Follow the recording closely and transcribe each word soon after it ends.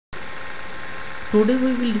Today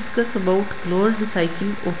we will discuss about closed cycle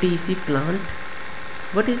OTEC plant.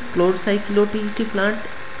 What is closed cycle OTEC plant?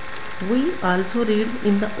 We also read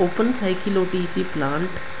in the open cycle OTEC plant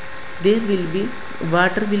there will be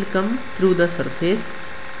water will come through the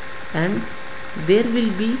surface and there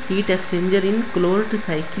will be heat exchanger in closed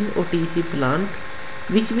cycle OTEC plant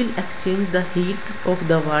which will exchange the heat of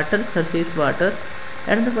the water, surface water,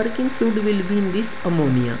 and the working fluid will be in this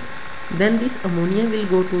ammonia. Then this ammonia will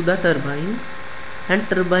go to the turbine and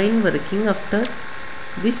turbine working after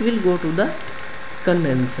this will go to the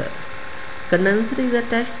condenser. Condenser is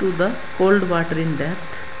attached to the cold water in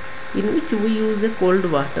depth in which we use a cold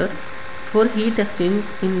water for heat exchange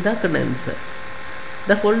in the condenser.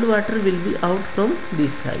 The cold water will be out from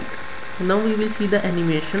this side. Now we will see the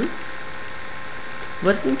animation.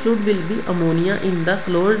 Working fluid will be ammonia in the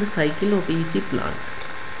closed cycle OTEC plant.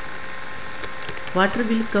 Water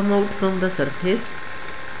will come out from the surface.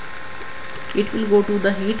 It will go to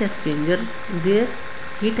the heat exchanger. There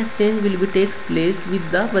heat exchange will be takes place with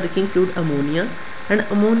the working fluid ammonia, and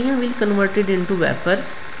ammonia will convert it into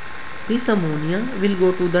vapors. This ammonia will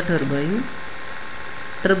go to the turbine.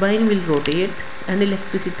 Turbine will rotate and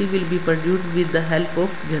electricity will be produced with the help of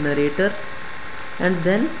generator, and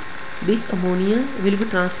then this ammonia will be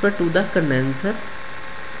transferred to the condenser.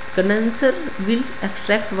 Condenser will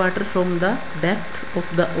extract water from the depth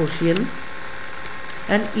of the ocean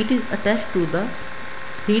and it is attached to the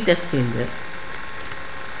heat exchanger.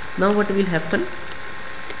 Now what will happen?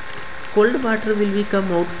 Cold water will be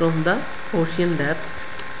come out from the ocean depth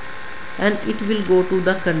and it will go to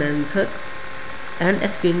the condenser and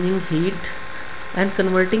exchanging heat and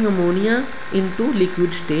converting ammonia into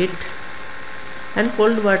liquid state, and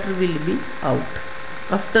cold water will be out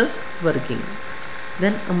after working.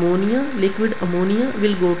 Then ammonia, liquid ammonia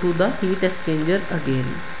will go to the heat exchanger again.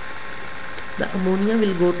 The ammonia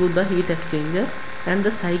will go to the heat exchanger and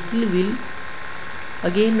the cycle will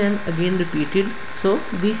again and again repeated. So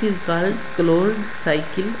this is called closed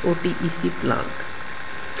cycle OTEC plant.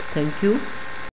 Thank you.